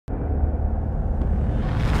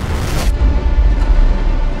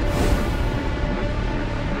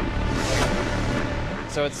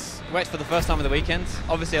So it's wet for the first time of the weekend.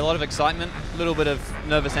 Obviously a lot of excitement, a little bit of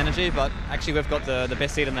nervous energy, but actually we've got the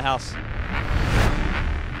best seat in the house.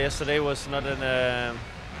 Yesterday was not an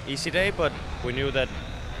easy day, but we knew that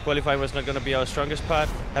qualifying was not going to be our strongest part.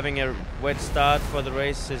 Having a wet start for the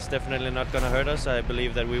race is definitely not going to hurt us. I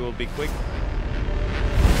believe that we will be quick.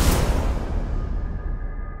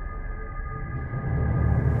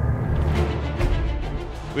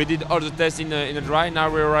 We did all the tests in the dry, now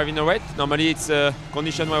we arrive in the wet. Normally it's a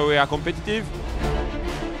condition where we are competitive.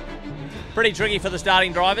 Pretty tricky for the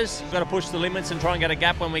starting drivers. We've got to push the limits and try and get a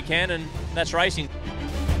gap when we can, and that's racing.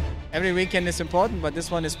 Every weekend is important, but this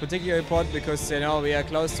one is particularly important because we are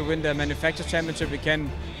close to win the Manufacturers Championship. We can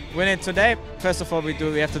win it today. First of all, we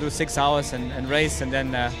have to do 6 hours and race, and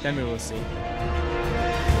then we will see.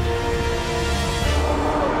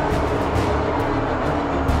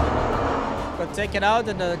 Got taken out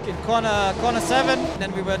in corner 7,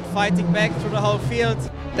 then we went fighting back through the whole field.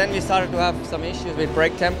 Then we started to have some issues with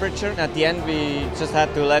brake temperature. At the end we just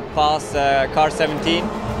had to let pass car 17.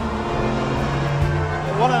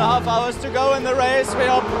 1.5 hours to go in the race. We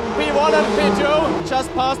are P1 and P2.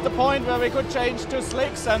 Just past the point where we could change to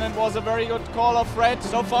slicks, and it was a very good call of Fred.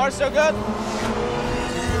 So far so good.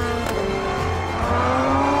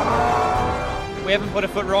 We haven't put a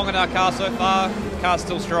foot wrong in our car so far. The car's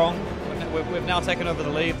still strong. We've now taken over the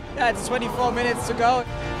lead. Yeah, it's 24 minutes to go.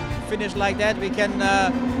 Finish like that, we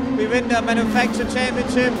win the Manufacturer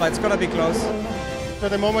Championship. But it's gonna be close. For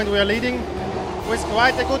the moment we are leading with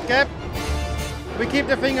quite a good gap. We keep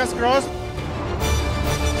the fingers crossed.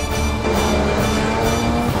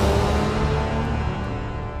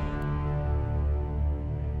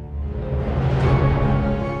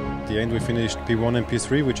 At the end we finished P1 and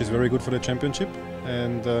P3, which is very good for the championship,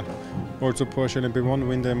 and also Porsche and P1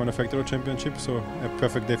 win the Manufacturer Championship, so a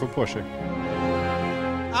perfect day for Porsche.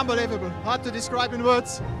 Unbelievable, hard to describe in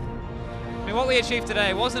words. I mean, what we achieved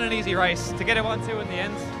today wasn't an easy race. To get a 1-2 in the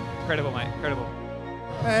end, incredible, mate, incredible.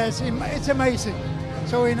 It's amazing.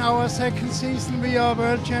 So in our second season we are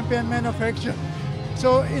world champion manufacturer.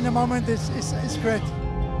 So in the moment it's great.